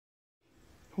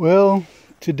Well,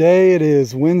 today it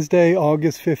is Wednesday,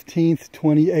 August 15th,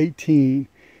 2018,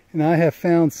 and I have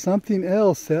found something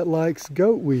else that likes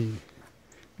goatweed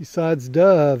besides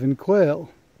dove and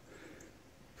quail.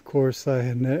 Of course, I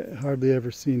had hardly ever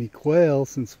seen any quail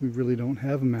since we really don't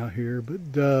have them out here,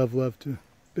 but dove love to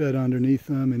bed underneath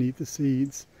them and eat the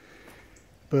seeds.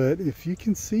 But if you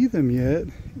can see them yet,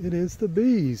 it is the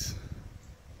bees.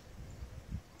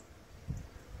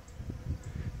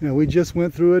 Now, we just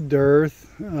went through a dearth,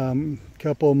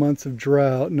 couple of months of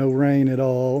drought, no rain at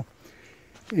all,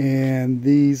 and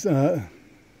these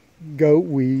goat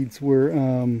weeds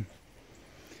were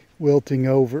wilting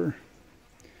over,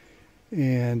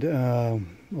 and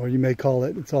or you may call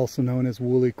it, it's also known as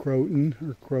woolly croton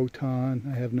or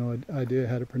croton. I have no idea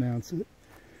how to pronounce it,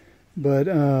 but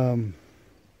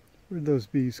where'd those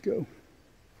bees go?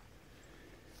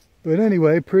 But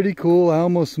anyway, pretty cool. I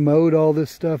almost mowed all this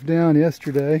stuff down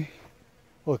yesterday.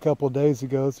 Well, a couple of days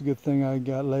ago. It's a good thing I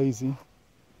got lazy.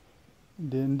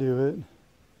 Didn't do it.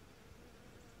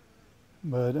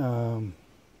 But,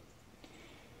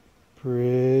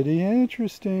 pretty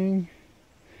interesting.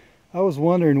 I was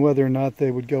wondering whether or not they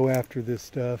would go after this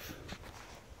stuff.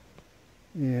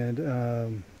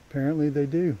 And, apparently they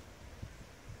do.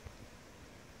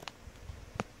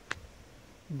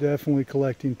 Definitely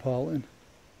collecting pollen.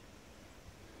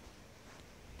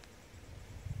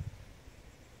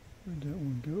 Where'd that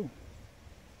one go?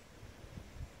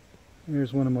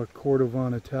 Here's one of my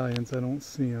Croton Italians. I don't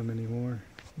see him anymore.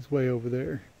 He's way over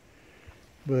there.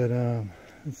 But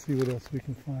let's see what else we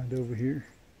can find over here.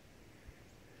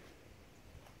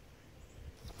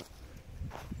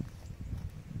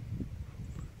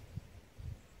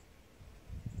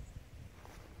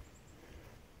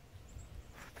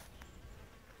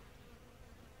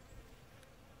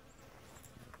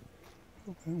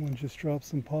 Oh, that one just dropped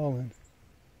some pollen.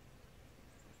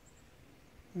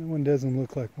 That one doesn't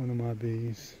look like one of my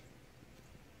bees.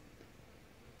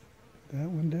 That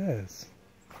one does.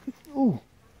 Oh,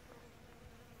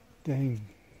 dang.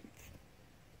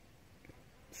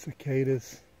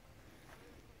 Cicadas.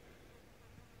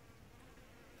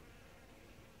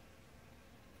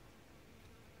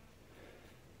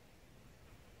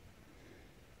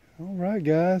 Alright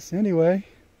guys, anyway,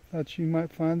 thought you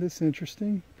might find this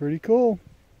interesting. Pretty cool.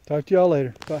 Talk to y'all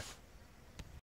later. Bye.